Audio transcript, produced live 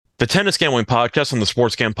The Tennis Gambling Podcast on the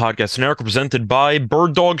Sports Gam Podcast Network, presented by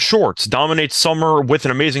Bird Dog Shorts. Dominate summer with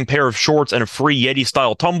an amazing pair of shorts and a free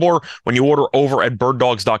Yeti-style tumbler when you order over at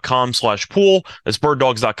birddogs.com/pool. That's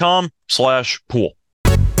birddogs.com/pool.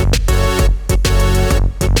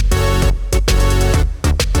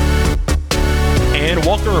 And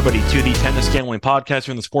welcome, everybody, to the Tennis Gambling Podcast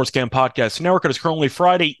here on the Sports Gam Podcast Network. It is currently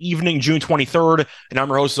Friday evening, June 23rd, and I'm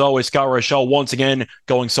your host, as always, Scott Reichel, once again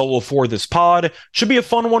going solo for this pod. Should be a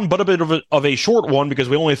fun one, but a bit of a short one because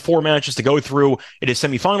we only have 4 matches to go through. It is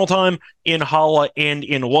semifinal time in Halle and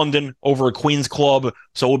in London over at Queen's Club,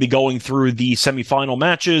 so we'll be going through the semifinal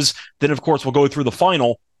matches. Then, of course, we'll go through the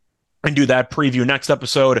final and do that preview next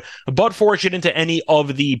episode. But before I get into any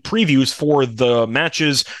of the previews for the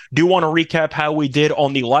matches, do want to recap how we did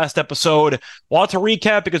on the last episode. A lot to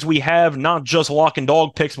recap because we have not just lock and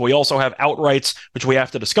dog picks, but we also have outrights, which we have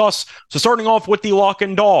to discuss. So starting off with the lock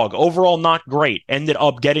and dog, overall not great. Ended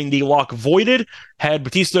up getting the lock voided. Had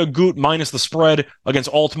Bautista Agut minus the spread against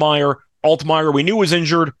Altmaier. Altmaier we knew was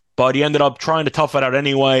injured, but he ended up trying to tough it out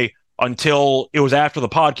anyway, until it was after the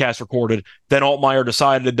podcast recorded. Then Altmaier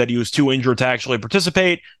decided that he was too injured to actually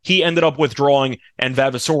participate. He ended up withdrawing, and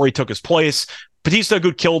Vavasori took his place. Bautista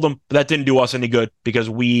Agut killed him, but that didn't do us any good because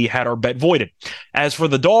we had our bet voided. As for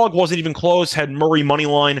the dog, wasn't even close. Had Murray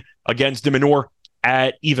moneyline against de Minaur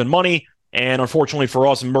at even money, and unfortunately for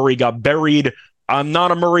us, Murray got buried. I'm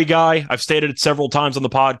not a Murray guy. I've stated it several times on the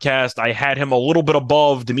podcast. I had him a little bit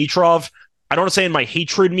above Dimitrov. I don't want to say in my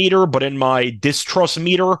hatred meter, but in my distrust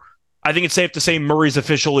meter, I think it's safe to say Murray's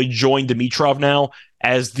officially joined Dimitrov now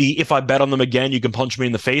as the if I bet on them again, you can punch me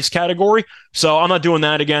in the face category. So I'm not doing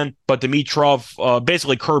that again, but Dimitrov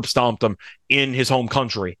basically curb stomped him in his home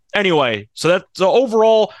country. Anyway, so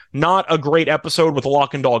overall not a great episode with the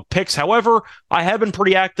lock and dog picks. However, I have been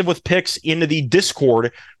pretty active with picks into the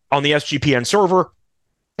Discord on the SGPN server.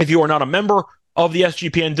 If you are not a member of the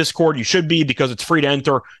SGPN Discord, you should be, because it's free to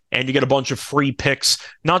enter and you get a bunch of free picks,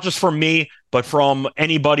 not just from me, but from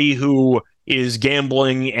anybody who is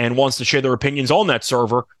gambling and wants to share their opinions on that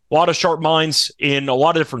server. A lot of sharp minds in a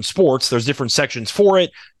lot of different sports. There's different sections for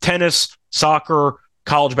it: tennis, soccer,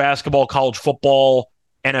 college basketball, college football,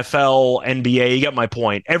 NFL, NBA. You get my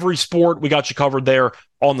point. Every sport, we got you covered there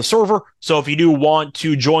on the server. So if you do want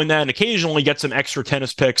to join that and occasionally get some extra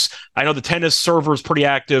tennis picks, I know the tennis server is pretty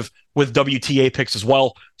active with WTA picks as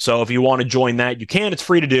well. So if you want to join that, you can. It's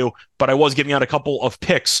free to do. But I was giving out a couple of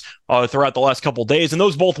picks throughout the last couple of days, and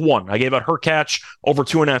those both won. I gave out her catch over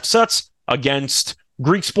 2.5 sets against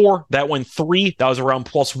Greek Spore. That went 3. That was around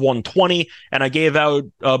plus 120. And I gave out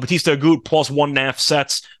Bautista Agut plus 1.5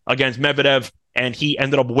 sets against Medvedev, and he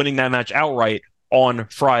ended up winning that match outright on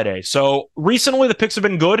Friday. So recently the picks have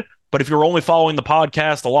been good, but if you're only following the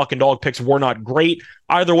podcast, the lock and dog picks were not great.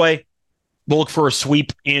 Either way, we'll look for a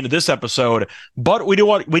sweep in this episode, but we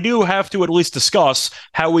do have to at least discuss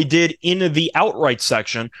how we did in the outright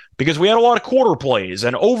section, because we had a lot of quarter plays,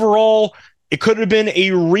 and overall it could have been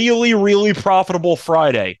a really, really profitable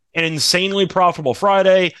Friday, an insanely profitable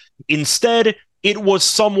Friday. Instead, it was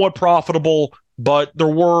somewhat profitable, but there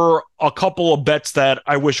were a couple of bets that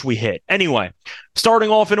I wish we hit. Anyway, starting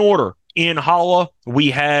off in order, in Halle, we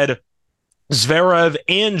had Zverev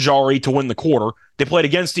and Jarry to win the quarter. They played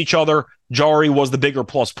against each other. Jarry was the bigger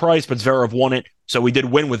plus price, but Zverev won it, so we did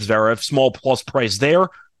win with Zverev. Small plus price there.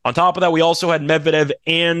 On top of that, we also had Medvedev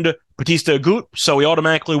and Bautista Agut, so we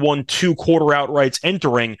automatically won 2 quarter outrights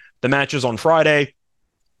entering the matches on Friday.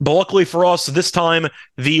 But luckily for us, this time,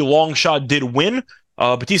 the long shot did win.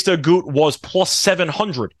 Bautista Agut was plus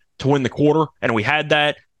 700 to win the quarter, and we had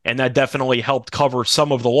that, and that definitely helped cover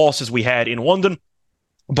some of the losses we had in London.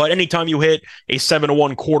 But anytime you hit a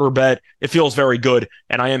 7-1 quarter bet, it feels very good,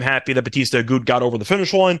 and I am happy that Bautista Agut got over the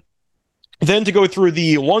finish line. Then to go through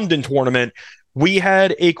the London tournament, we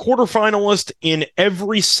had a quarterfinalist in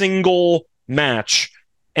every single match,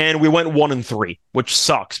 and we went 1-3, which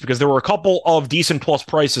sucks because there were a couple of decent plus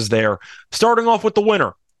prices there. Starting off with the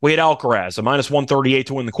winner, we had Alcaraz, a minus 138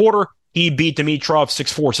 to win the quarter. He beat Dimitrov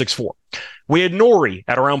 6-4, 6-4. We had Norrie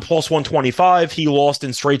at around plus 125. He lost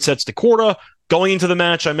in straight sets to Korda. Going into the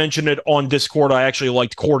match, I mentioned it on Discord, I actually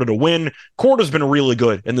liked Korda to win. Korda's been really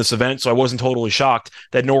good in this event, so I wasn't totally shocked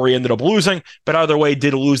that Norrie ended up losing, but either way,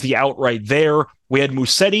 did lose the outright there. We had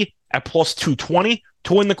Musetti at plus 220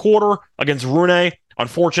 to win the quarter against Rune.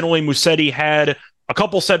 Unfortunately, Musetti had a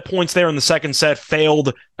couple set points there in the second set,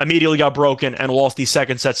 failed, immediately got broken, and lost the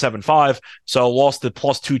second set 7-5. So lost the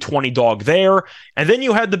plus 220 dog there. And then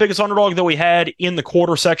you had the biggest underdog that we had in the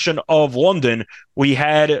quarter section of London. We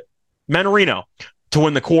had Mannarino to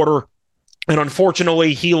win the quarter. And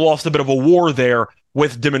unfortunately, he lost a bit of a war there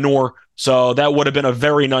with de Minaur. So that would have been a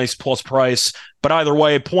very nice plus price. But either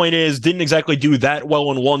way, point is, didn't exactly do that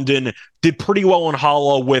well in London. Did pretty well in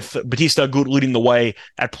Halle with Batista Agut leading the way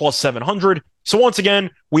at plus 700. So once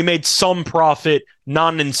again, we made some profit,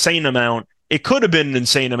 not an insane amount. It could have been an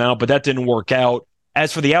insane amount, but that didn't work out.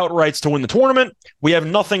 As for the outrights to win the tournament, we have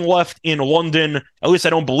nothing left in London. At least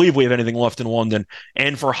I don't believe we have anything left in London.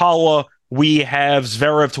 And for Halle, we have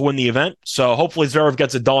Zverev to win the event. So hopefully Zverev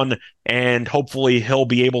gets it done, and hopefully he'll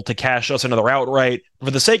be able to cash us another outright.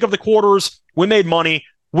 For the sake of the quarters, we made money.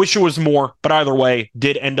 Wish it was more, but either way,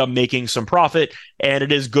 did end up making some profit. And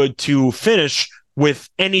it is good to finish with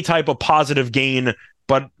any type of positive gain,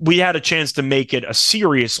 but we had a chance to make it a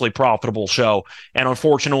seriously profitable show, and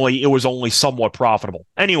unfortunately, it was only somewhat profitable.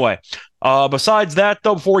 Anyway, besides that,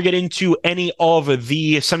 though, before we get into any of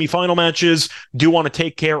the semifinal matches, do want to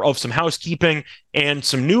take care of some housekeeping and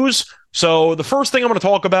some news. So the first thing I'm going to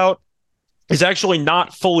talk about is actually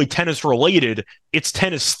not fully tennis related. It's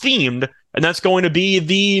tennis themed, and that's going to be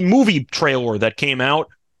the movie trailer that came out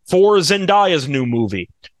for Zendaya's new movie.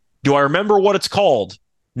 Do I remember what it's called?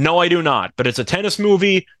 No, I do not. But it's a tennis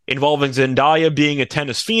movie involving Zendaya being a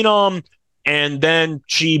tennis phenom, and then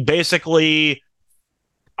she basically,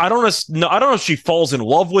 I don't know if she falls in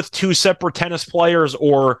love with two separate tennis players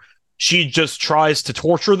or she just tries to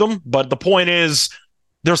torture them. But the point is,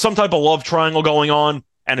 there's some type of love triangle going on,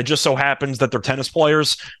 and it just so happens that they're tennis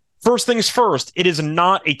players. First things first, it is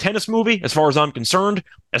not a tennis movie as far as I'm concerned.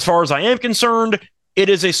 As far as I am concerned, it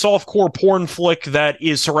is a softcore porn flick that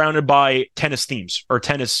is surrounded by tennis themes or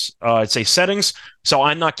tennis, I'd say, settings. So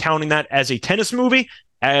I'm not counting that as a tennis movie.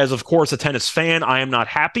 As, of course, a tennis fan, I am not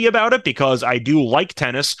happy about it because I do like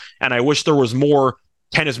tennis and I wish there was more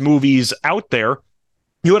tennis movies out there.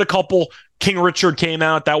 You had a couple. King Richard came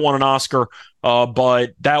out. That won an Oscar,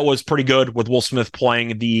 but that was pretty good with Will Smith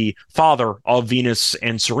playing the father of Venus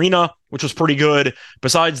and Serena, which was pretty good.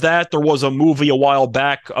 Besides that, there was a movie a while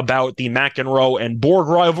back about the McEnroe and Borg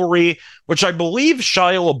rivalry, which I believe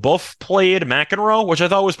Shia LaBeouf played McEnroe, which I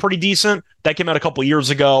thought was pretty decent. That came out a couple years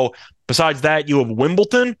ago. Besides that, you have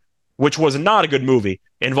Wimbledon, which was not a good movie,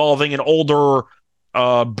 involving an older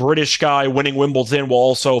British guy winning Wimbledon while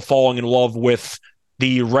also falling in love with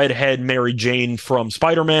the redhead Mary Jane from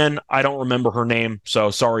Spider-Man. I don't remember her name, so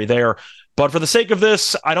sorry there. But for the sake of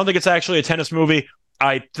this, I don't think it's actually a tennis movie.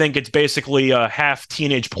 I think it's basically a half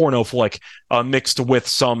teenage porno flick mixed with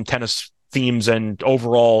some tennis themes and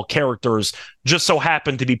overall characters just so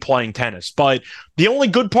happen to be playing tennis. But the only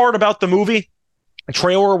good part about the movie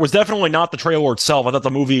trailer was definitely not the trailer itself. I thought the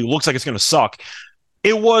movie looks like it's going to suck.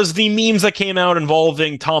 It was the memes that came out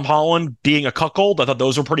involving Tom Holland being a cuckold. I thought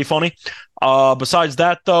those were pretty funny. Besides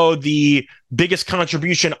that, though, the biggest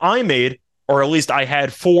contribution I made, or at least I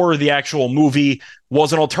had for the actual movie,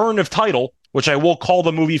 was an alternative title, which I will call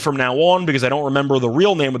the movie from now on because I don't remember the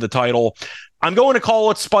real name of the title. I'm going to call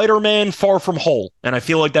it Spider-Man Far From Whole, and I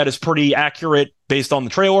feel like that is pretty accurate based on the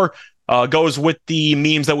trailer. Goes with the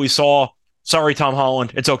memes that we saw. Sorry, Tom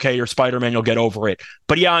Holland. It's okay. You're Spider-Man. You'll get over it.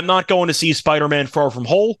 But yeah, I'm not going to see Spider-Man Far From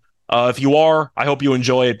Whole. If you are, I hope you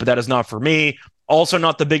enjoy it, but that is not for me. Also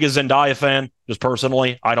not the biggest Zendaya fan, just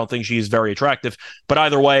personally. I don't think she's very attractive. But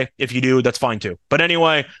either way, if you do, that's fine too. But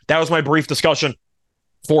anyway, that was my brief discussion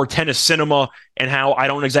for tennis cinema and how I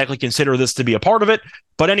don't exactly consider this to be a part of it.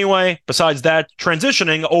 But anyway, besides that,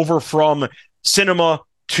 transitioning over from cinema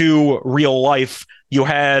to real life, you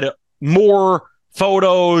had more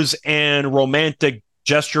photos and romantic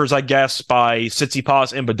gestures, I guess, by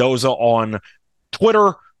Tsitsipas and Badoza on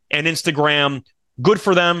Twitter and Instagram. Good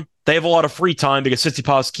for them. They have a lot of free time because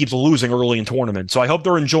Tsitsipas keeps losing early in tournaments. So I hope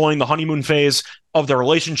they're enjoying the honeymoon phase of their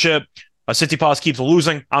relationship. Tsitsipas keeps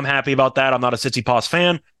losing. I'm happy about that. I'm not a Tsitsipas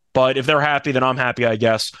fan, but if they're happy, then I'm happy, I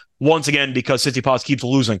guess. Once again, because Tsitsipas keeps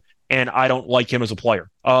losing, and I don't like him as a player.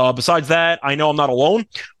 Besides that, I know I'm not alone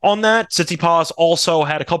on that. Tsitsipas also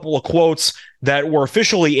had a couple of quotes that were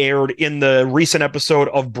officially aired in the recent episode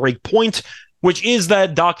of Breakpoint, which is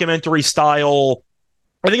that documentary style,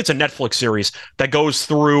 I think it's a Netflix series that goes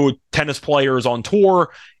through tennis players on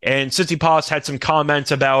tour, and Tsitsipas had some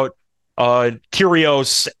comments about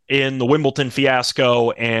Kyrgios in the Wimbledon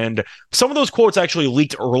fiasco, and some of those quotes actually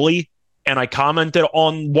leaked early, and I commented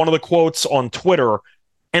on one of the quotes on Twitter,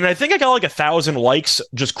 and I think I got like 1,000 likes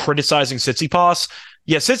just criticizing Tsitsipas.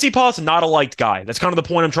 Yeah, Tsitsipas, not a liked guy. That's kind of the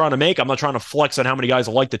point I'm trying to make. I'm not trying to flex on how many guys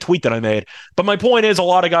like the tweet that I made. But my point is a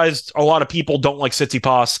lot of people don't like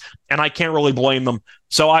Tsitsipas, and I can't really blame them.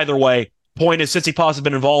 So either way, point is Tsitsipas has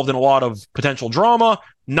been involved in a lot of potential drama,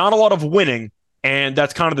 not a lot of winning, and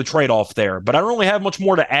that's kind of the trade-off there. But I don't really have much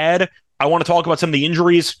more to add. I want to talk about some of the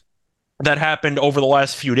injuries that happened over the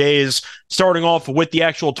last few days. Starting off with the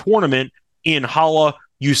actual tournament in Halle,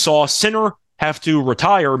 you saw Sinner have to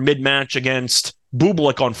retire mid-match against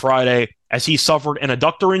Bublik on Friday as he suffered an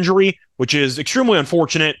adductor injury, which is extremely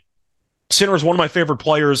unfortunate. Sinner is one of my favorite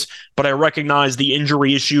players, but I recognize the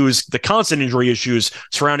injury issues, the constant injury issues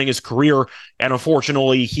surrounding his career, and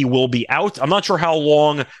unfortunately, he will be out. I'm not sure how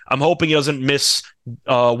long. I'm hoping he doesn't miss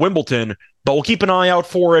Wimbledon, but we'll keep an eye out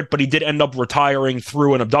for it. But he did end up retiring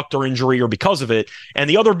through an abductor injury or because of it. And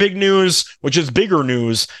the other big news, which is bigger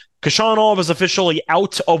news, Khachanov is officially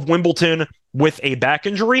out of Wimbledon with a back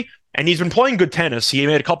injury, and he's been playing good tennis. He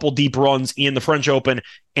made a couple deep runs in the French Open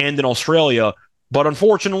and in Australia. But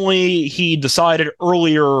unfortunately, he decided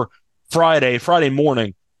earlier Friday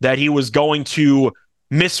morning, that he was going to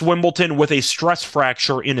miss Wimbledon with a stress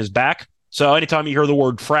fracture in his back. So anytime you hear the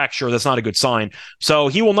word fracture, that's not a good sign. So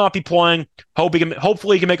he will not be playing.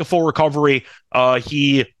 Hopefully he can make a full recovery.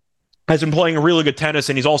 He has been playing really good tennis,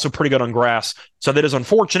 and he's also pretty good on grass. So that is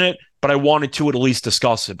unfortunate, but I wanted to at least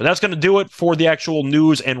discuss it. But that's going to do it for the actual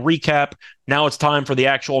news and recap. Now it's time for the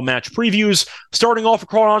actual match previews. Starting off in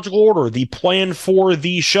chronological order, the plan for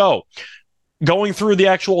the show. Going through the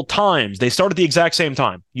actual times, they start at the exact same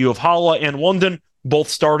time. You have Halle and London, both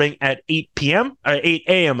starting at 8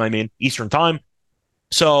 a.m., Eastern time.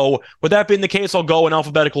 So with that being the case, I'll go in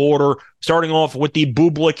alphabetical order, starting off with the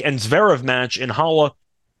Bublik and Zverev match in Halle.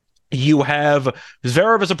 You have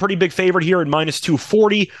Zverev as a pretty big favorite here at minus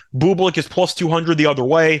 240. Bublik is plus 200 the other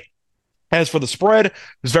way. As for the spread,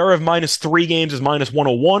 Zverev minus 3 games is minus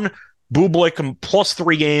 101. Bublik plus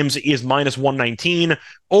 3 games is minus 119.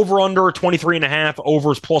 Over under 23.5.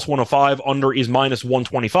 Over is plus 105. Under is minus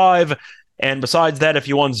 125. And besides that, if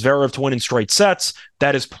you want Zverev to win in straight sets,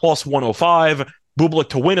 that is plus 105. Bublik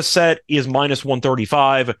to win a set is minus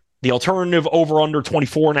 135. The alternative over under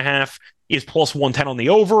 24.5 is plus 110 on the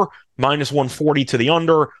over, minus 140 to the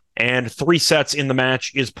under, and 3 sets in the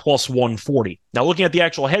match is plus 140. Now, looking at the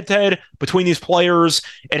actual head-to-head between these players,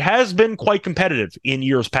 it has been quite competitive in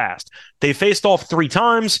years past. They faced off 3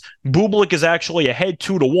 times. Bublik is actually ahead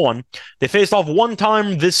 2-1. They faced off 1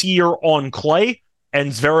 time this year on clay,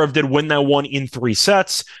 and Zverev did win that one in 3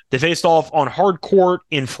 sets. They faced off on hard court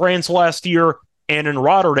in France last year and in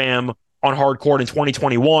Rotterdam on hard court in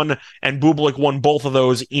 2021, and Bublik won both of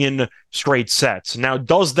those in straight sets. Now,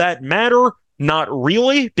 does that matter? Not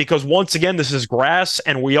really, because once again, this is grass,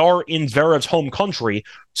 and we are in Zverev's home country,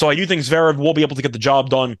 so I do think Zverev will be able to get the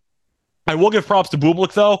job done. I will give props to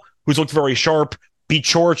Bublik, though, who's looked very sharp, beat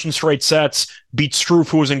Coric in straight sets, beat Struff,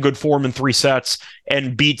 who was in good form in 3 sets,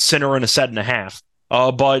 and beat Sinner in a set and a half.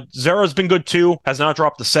 But Zverev's been good, too, has not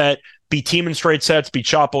dropped a set, beat Thiem in straight sets, beat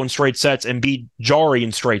Chapo in straight sets, and beat Jari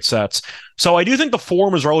in straight sets. So I do think the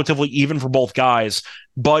form is relatively even for both guys.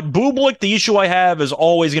 But Bublik, the issue I have is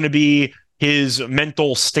always going to be his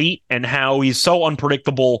mental state and how he's so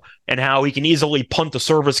unpredictable and how he can easily punt the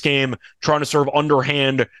service game, trying to serve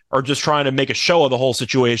underhand or just trying to make a show of the whole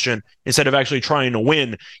situation instead of actually trying to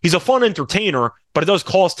win. He's a fun entertainer, but it does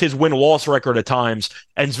cost his win-loss record at times.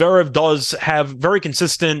 And Zverev does have very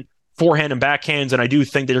consistent forehand and backhands, and I do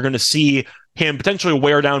think that you're going to see him potentially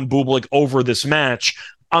wear down Bublik over this match.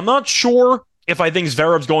 I'm not sure if I think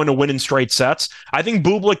Zverev's going to win in straight sets. I think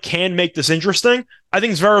Bublik can make this interesting. I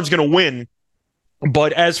think Zverev's going to win.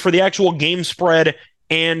 But as for the actual game spread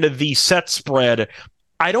and the set spread,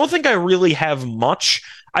 I don't think I really have much.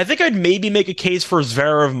 I think I'd maybe make a case for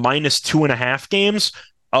Zverev minus 2.5 games,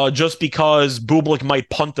 just because Bublik might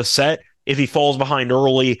punt the set if he falls behind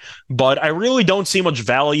early, but I really don't see much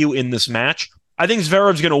value in this match. I think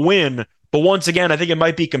Zverev's going to win, but once again, I think it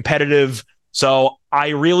might be competitive, so I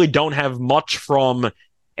really don't have much from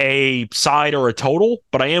a side or a total,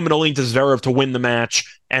 but I am going to lean to Zverev to win the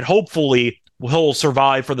match, and hopefully he'll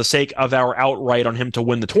survive for the sake of our outright on him to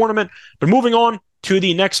win the tournament. But moving on to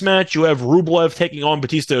the next match, you have Rublev taking on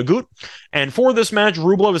Bautista Agut. And for this match,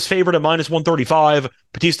 Rublev is favored at minus 135.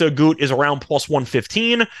 Bautista Agut is around plus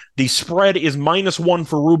 115. The spread is minus 1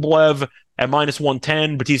 for Rublev at minus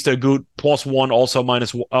 110. Bautista Agut plus 1, also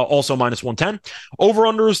minus 110.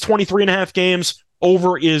 Over-under is 23.5 games.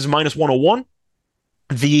 Over is minus 101.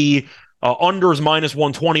 The under is minus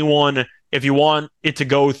 121. If you want it to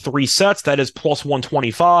go 3 sets, that is plus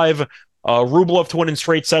 125. Rublev to win in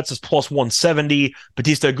straight sets is plus 170.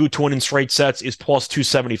 Bautista Agut to win in straight sets is plus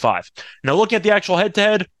 275. Now, looking at the actual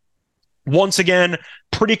head-to-head, once again,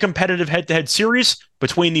 pretty competitive head-to-head series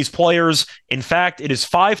between these players. In fact, it is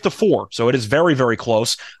 5-4, so it is very, very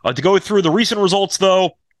close. To go through the recent results,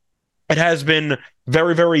 though, it has been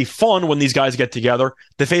very, very fun when these guys get together.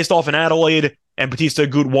 They faced off in Adelaide, and Batista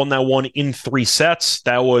Agut won that one in 3 sets.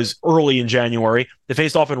 That was early in January. They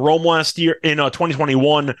faced off in Rome last year. In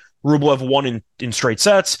 2021, Rublev won in straight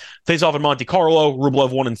sets. Faced off in Monte Carlo, Rublev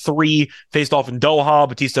won in 3. Faced off in Doha,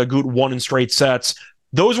 Batista Agut won in straight sets.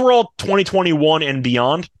 Those were all 2021 and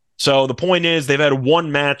beyond. So the point is they've had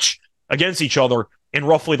one match against each other in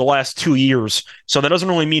roughly the last 2 years. So that doesn't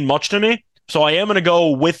really mean much to me. So I am going to go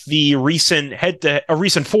with the recent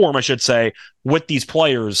recent form, I should say, with these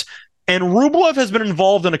players. And Rublev has been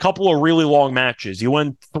involved in a couple of really long matches. He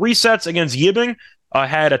won 3 sets against Yibing,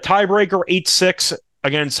 had a tiebreaker 8-6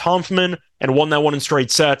 against Hanfmann, and won that one in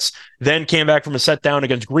straight sets. Then came back from a set down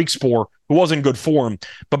against Griekspoor, who was in good form.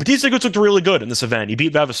 But Batista Agut looked really good in this event. He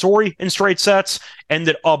beat Vavasori in straight sets,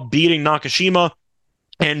 ended up beating Nakashima,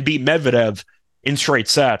 and beat Medvedev in straight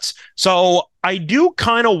sets. So I do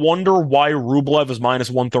kind of wonder why Rublev is minus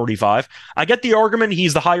 135. I get the argument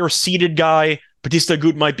he's the higher seeded guy. Batista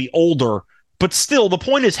Agut might be older, but still, the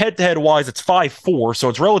point is head-to-head wise, it's 5-4, so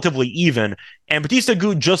it's relatively even. And Batista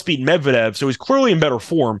Agut just beat Medvedev, so he's clearly in better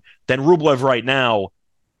form than Rublev right now.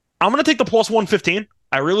 I'm going to take the plus 115.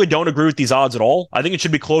 I really don't agree with these odds at all. I think it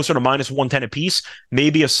should be closer to minus 110 apiece,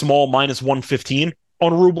 maybe a small minus 115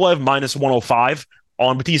 on Rublev, minus 105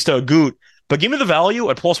 on Batista Agut. But give me the value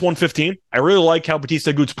at plus 115. I really like how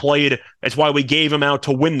Batista Agut's played. That's why we gave him out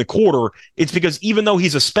to win the quarter. It's because even though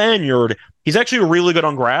he's a Spaniard, he's actually really good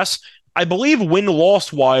on grass. I believe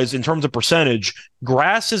win-loss-wise, in terms of percentage,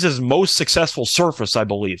 grass is his most successful surface, I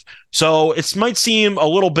believe. So it might seem a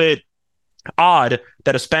little bit odd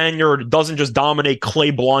that a Spaniard doesn't just dominate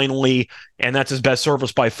clay blindly, and that's his best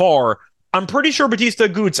surface by far. I'm pretty sure Batista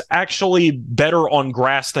Agut's actually better on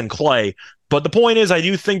grass than clay. But the point is, I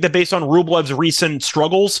do think that based on Rublev's recent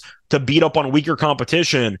struggles to beat up on weaker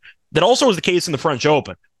competition, that also was the case in the French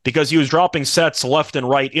Open, because he was dropping sets left and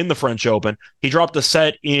right in the French Open. He dropped a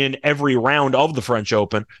set in every round of the French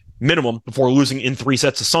Open, minimum, before losing in 3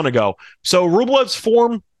 sets to Sonego. So Rublev's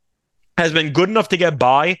form has been good enough to get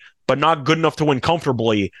by, but not good enough to win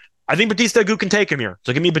comfortably. I think Batista Agut can take him here.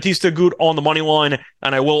 So give me Batista Agut on the money line,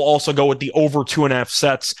 and I will also go with the over 2.5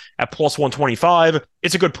 sets at plus 125.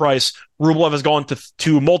 It's a good price. Rublev has gone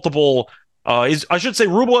to multiple.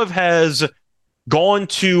 Rublev has gone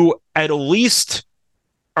to at least.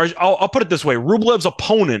 I'll put it this way: Rublev's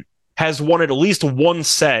opponent has won at least one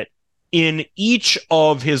set in each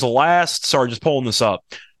of his last. Sorry, just pulling this up.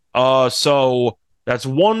 So that's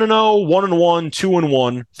 1-0, 1-1, 2-1,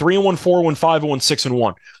 3-1, 4-1, 5-1,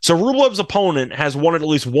 6-1. So Rublev's opponent has won at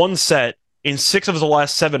least one set in 6 of his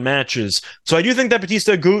last 7 matches. So I do think that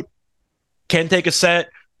Batista Agut can take a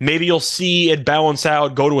set. Maybe you'll see it balance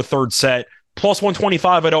out, go to a third set. Plus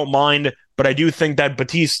 125, I don't mind, but I do think that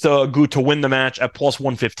Batista Agut to win the match at plus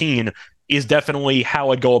 115 is definitely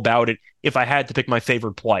how I'd go about it if I had to pick my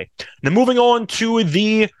favorite play. Now, moving on to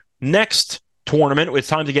the next tournament, it's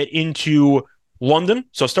time to get into London.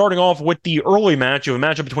 So starting off with the early match, you have a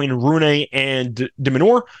matchup between Rune and de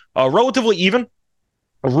Minaur. Relatively even.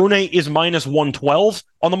 Rune is minus 112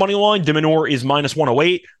 on the money line. De Minaur is minus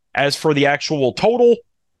 108. As for the actual total,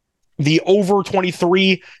 the over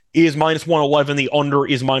 23 is minus 111. The under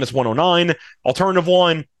is minus 109. Alternative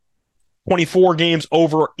line, 24 games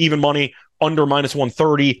over even money, under minus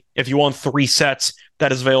 130. If you want 3 sets,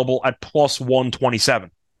 that is available at plus 127.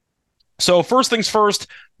 So first things first,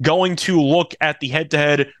 going to look at the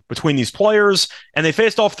head-to-head between these players, and they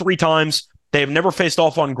faced off 3 times. They have never faced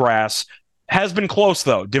off on grass. Has been close,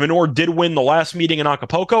 though. De Minaur did win the last meeting in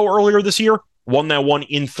Acapulco earlier this year, won that one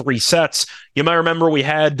in 3 sets. You might remember we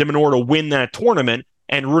had de Minaur to win that tournament,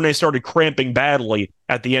 and Rune started cramping badly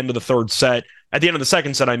at the end of the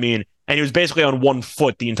second set, and he was basically on 1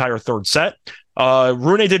 foot the entire third set.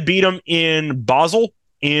 Rune did beat him in Basel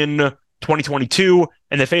in 2022,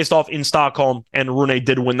 and they faced off in Stockholm, and Rune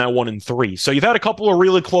did win that one in 3. So you've had a couple of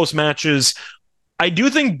really close matches. I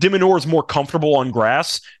do think de Minaur is more comfortable on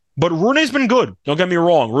grass, but Rune's been good. Don't get me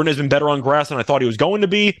wrong. Rune's been better on grass than I thought he was going to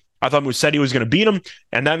be. I thought Musetti was going to beat him,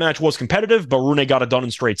 and that match was competitive, but Rune got it done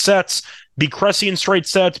in straight sets. Beat Cressy in straight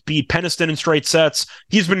sets, beat Peniston in straight sets.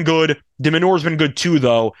 He's been good. De Minaur's been good too,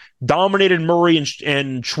 though. Dominated Murray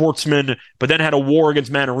and Schwartzman, but then had a war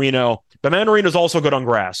against Mannarino. But Mannarino's also good on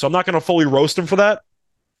grass, so I'm not going to fully roast him for that.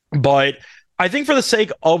 But I think for the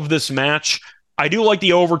sake of this match, I do like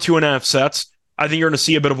the over 2.5 sets. I think you're going to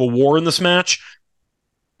see a bit of a war in this match.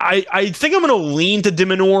 I think I'm going to lean to de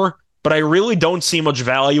Minaur, but I really don't see much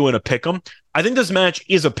value in a pick'em. I think this match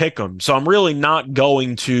is a pick'em, so I'm really not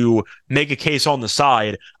going to make a case on the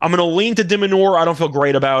side. I'm going to lean to de Minaur. I don't feel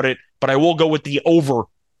great about it, but I will go with the over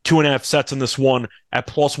 2.5 sets in this one at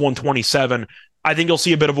plus 127. I think you'll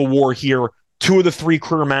see a bit of a war here. 2 of the 3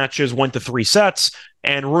 career matches went to 3 sets,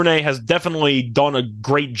 and Rune has definitely done a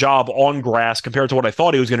great job on grass compared to what I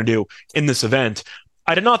thought he was going to do in this event.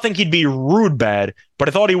 I did not think he'd be rude bad, but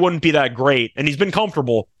I thought he wouldn't be that great, and he's been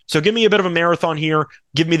comfortable. So give me a bit of a marathon here.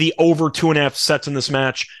 Give me the over 2.5 sets in this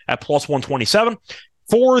match at plus 127.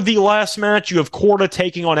 For the last match, you have Korda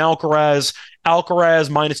taking on Alcaraz. Alcaraz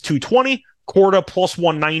minus 220, Korda plus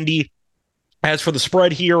 190. As for the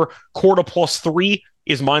spread here, Korda plus 3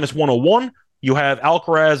 is minus 101. You have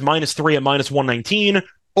Alcaraz minus 3 at minus 119.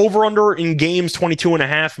 Over-under in games,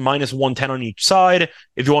 22.5, minus 110 on each side.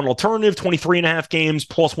 If you want an alternative, 23.5 games,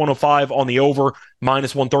 plus 105 on the over,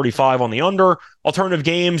 minus 135 on the under. Alternative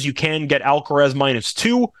games, you can get Alcaraz minus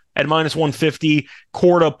 2 at minus 150.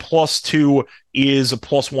 Korda plus 2 is a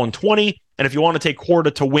plus 120. And if you want to take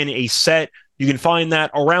Korda to win a set, you can find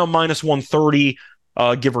that around minus 130,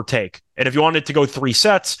 give or take. And if you wanted to go 3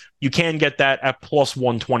 sets, you can get that at plus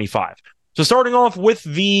 125. So starting off with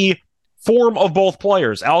the form of both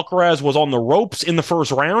players, Alcaraz was on the ropes in the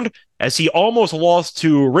first round as he almost lost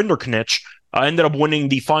to Rinderknech, ended up winning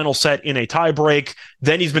the final set in a tiebreak.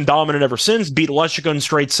 Then he's been dominant ever since, beat Leshika in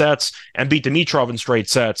straight sets and beat Dimitrov in straight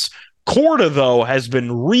sets. Korda, though, has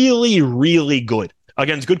been really, really good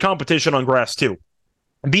against good competition on grass, too.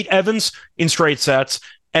 Beat Evans in straight sets.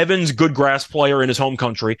 Evans, good grass player in his home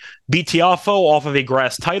country. Beat Tiafoe off of a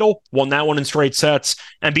grass title, won that one in straight sets,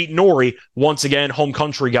 and beat Norrie, once again, home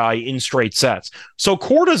country guy in straight sets. So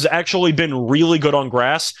Korda's actually been really good on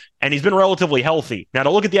grass, and he's been relatively healthy. Now, to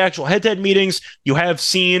look at the actual head-to-head meetings, you have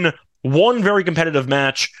seen one very competitive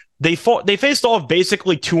match. They faced off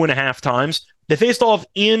basically 2.5 times. They faced off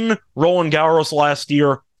in Roland Garros last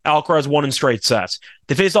year. Alcaraz won in straight sets.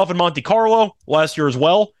 They faced off in Monte Carlo last year as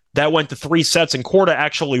well. That went to 3 sets, and Korda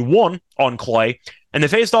actually won on clay. And they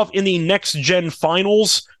faced off in the next-gen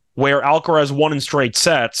finals, where Alcaraz won in straight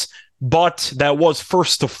sets, but that was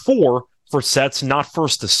first to 4 for sets, not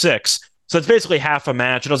first to 6. So it's basically half a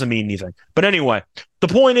match. It doesn't mean anything. But anyway, the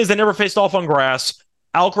point is they never faced off on grass.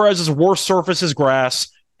 Alcaraz's worst surface is grass,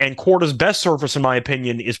 and Korda's best surface, in my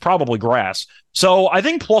opinion, is probably grass. So I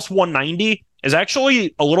think plus 190 is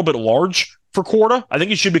actually a little bit large for Korda. I think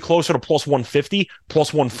he should be closer to plus 150,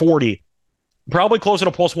 plus 140. Probably closer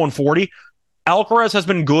to plus 140. Alcaraz has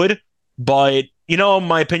been good, but,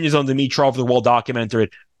 my opinions on Dimitrov are well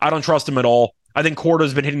documented. I don't trust him at all. I think Korda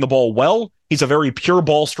has been hitting the ball well. He's a very pure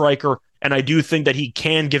ball striker, and I do think that he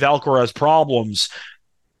can give Alcaraz problems.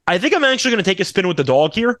 I think I'm actually going to take a spin with the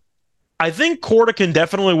dog here. I think Korda can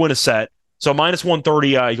definitely win a set. So minus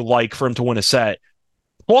 130, I like for him to win a set.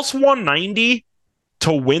 Plus 190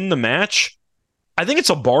 to win the match, I think it's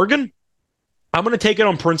a bargain. I'm going to take it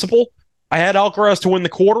on principle. I had Alcaraz to win the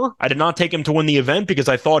quarter. I did not take him to win the event because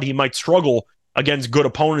I thought he might struggle against good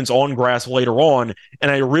opponents on grass later on,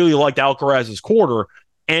 and I really liked Alcaraz's quarter,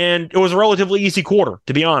 and it was a relatively easy quarter,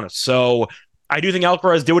 to be honest. So I do think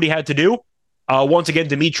Alcaraz did what he had to do. Once again,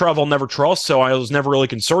 Dimitrov I'll never trust, so I was never really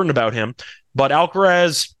concerned about him. But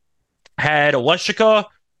Alcaraz had Leshika,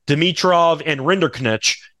 Dimitrov, and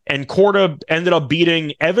Rinderknech, and Korda ended up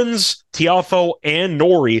beating Evans, Tiafoe, and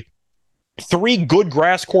Norrie, 3 good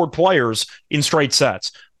grass court players in straight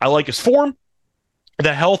sets. I like his form.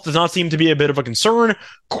 The health does not seem to be a bit of a concern.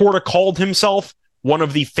 Korda called himself one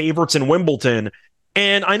of the favorites in Wimbledon.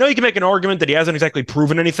 And I know you can make an argument that he hasn't exactly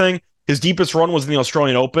proven anything. His deepest run was in the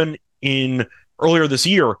Australian Open earlier this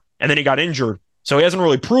year, and then he got injured. So he hasn't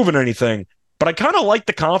really proven anything. But I kind of like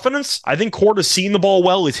the confidence. I think Korda's seen the ball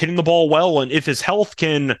well. He's hitting the ball well. And if his health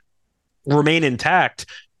can remain intact,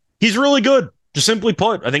 he's really good. Just simply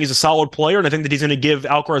put, I think he's a solid player, and I think that he's going to give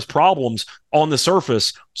Alcaraz problems on the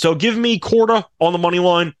surface. So give me Korda on the money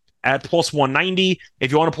line at plus 190.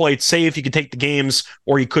 If you want to play it safe, you could take the games,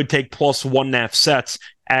 or you could take plus 1.5 sets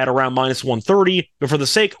at around minus 130. But for the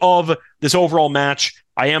sake of this overall match,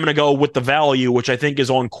 I am going to go with the value, which I think is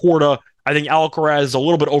on Korda. I think Alcaraz is a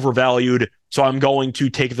little bit overvalued, so I'm going to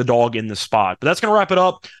take the dog in this spot. But that's going to wrap it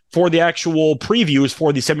up for the actual previews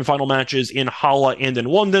for the semifinal matches in Halle and in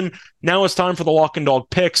London. Now it's time for the Lock and Dog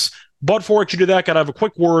picks. But before I actually do that, got to have a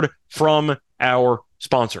quick word from our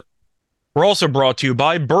sponsor. We're also brought to you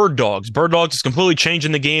by Bird Dogs. Bird Dogs is completely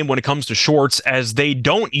changing the game when it comes to shorts, as they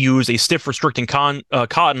don't use a stiff restricting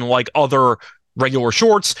cotton like other regular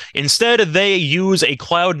shorts. Instead, they use a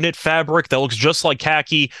cloud knit fabric that looks just like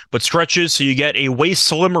khaki, but stretches so you get a way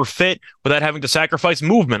slimmer fit without having to sacrifice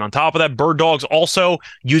movement. On top of that, Bird Dogs also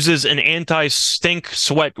uses an anti-stink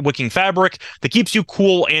sweat wicking fabric that keeps you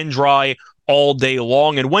cool and dry all day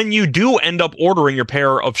long. And when you do end up ordering your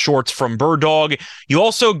pair of shorts from Bird Dog, you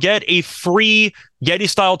also get a free Yeti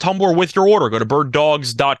style tumbler with your order. Go to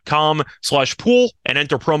birddogs.com/pool and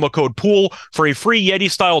enter promo code pool for a free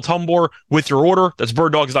Yeti style tumbler with your order. That's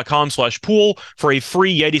birddogs.com/pool for a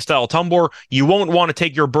free Yeti style tumbler. You won't want to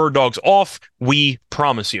take your Bird Dogs off. We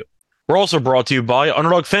promise you. We're also brought to you by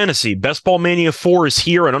Underdog Fantasy. Best Ball Mania 4 is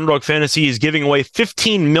here, and Underdog Fantasy is giving away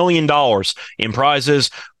 $15 million in prizes.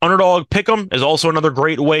 Underdog Pick'em is also another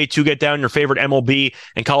great way to get down your favorite MLB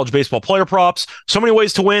and college baseball player props. So many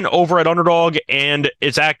ways to win over at Underdog, and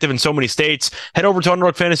it's active in so many states. Head over to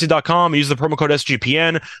UnderdogFantasy.com and use the promo code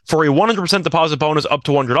SGPN for a 100% deposit bonus up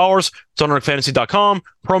to $100. It's UnderdogFantasy.com,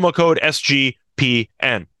 promo code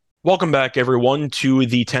SGPN. Welcome back, everyone, to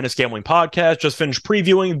the Tennis Gambling Podcast. Just finished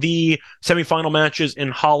previewing the semifinal matches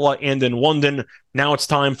in Halle and in London. Now it's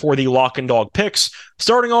time for the lock and dog picks.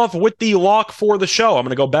 Starting off with the lock for the show, I'm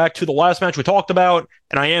going to go back to the last match we talked about,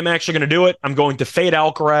 and I am actually going to do it. I'm going to fade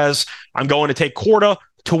Alcaraz. I'm going to take Korda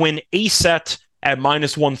to win a set at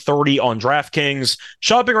 -130 on DraftKings.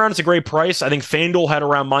 Shopping around, it's a great price. I think FanDuel had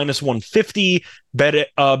around -150.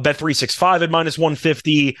 Bet365 at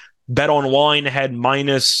 -150. Bet Online had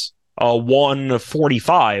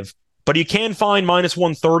 -145, but you can find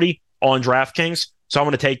 -130 on DraftKings. So I'm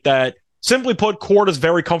going to take that. Simply put, Korda is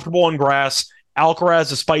very comfortable on grass. Alcaraz,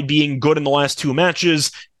 despite being good in the last two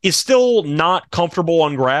matches, is still not comfortable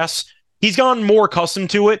on grass. He's gotten more accustomed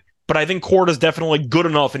to it, but I think Korda is definitely good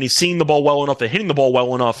enough, and he's seeing the ball well enough and hitting the ball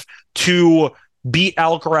well enough to beat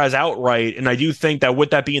Alcaraz outright. And I do think that with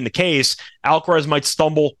that being the case, Alcaraz might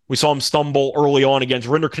stumble. We saw him stumble early on against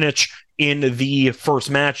Rinderknech in the first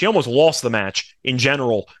match. He almost lost the match in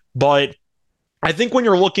general. But I think when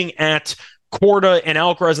you're looking at Korda and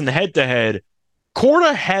Alcaraz in the head-to-head,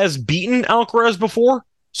 Korda has beaten Alcaraz before,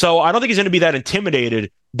 so I don't think he's going to be that intimidated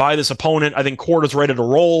by this opponent. I think Korda's ready to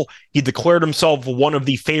roll. He declared himself one of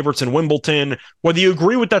the favorites in Wimbledon. Whether you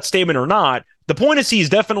agree with that statement or not, the point is he's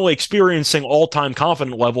definitely experiencing all-time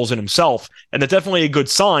confidence levels in himself, and that's definitely a good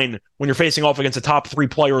sign when you're facing off against a top three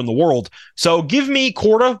player in the world. So give me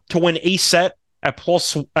Korda to win a set at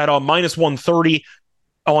 -130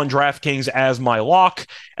 on DraftKings as my lock.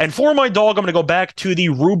 And for my dog, I'm going to go back to the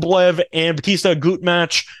Rublev and Bautista Agut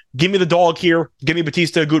match. Give me the dog here. Give me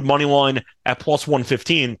Bautista Agut money line at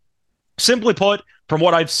 +115. Simply put, from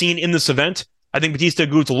what I've seen in this event, I think Bautista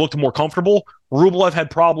Agut looked more comfortable. Rublev had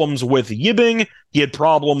problems with Yibing. He had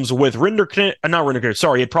problems with he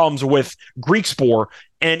had problems with Griekspoor.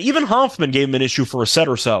 And even Hoffman gave him an issue for a set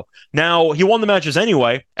or so. Now, he won the matches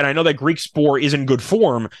anyway, and I know that Griekspoor is in good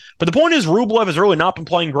form. But the point is, Rublev has really not been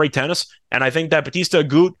playing great tennis. And I think that Bautista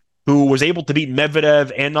Agut, who was able to beat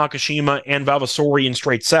Medvedev and Nakashima and Vavasori in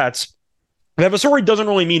straight sets, Vavasori doesn't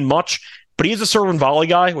really mean much, but he is a serve and volley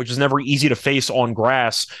guy, which is never easy to face on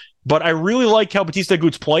grass. But I really like how Bautista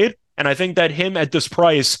Agut's played, and I think that him at this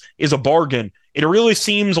price is a bargain. It really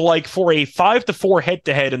seems like for a 5-4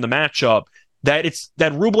 head-to-head in the matchup, that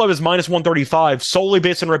Rublev is -135 solely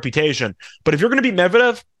based on reputation. But if you're going to beat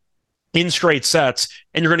Medvedev in straight sets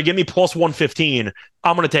and you're going to give me +115,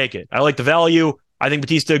 I'm going to take it. I like the value. I think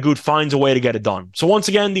Bautista Agut finds a way to get it done. So once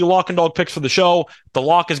again, the lock and dog picks for the show. The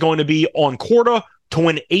lock is going to be on Korda to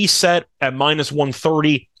win a set at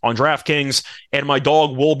 -130 on DraftKings, and my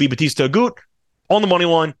dog will be Bautista Agut on the money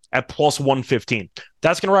line at +115.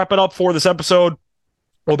 That's going to wrap it up for this episode.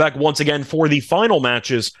 We'll be back once again for the final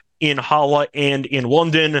matches in Halle and in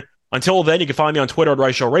London. Until then, you can find me on Twitter at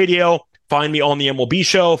Rice Show Radio. Find me on the MLB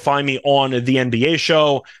show. Find me on the NBA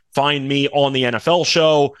show. Find me on the NFL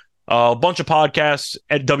show. A bunch of podcasts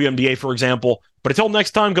at WNBA, for example. But until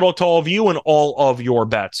next time, good luck to all of you and all of your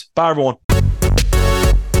bets. Bye, everyone.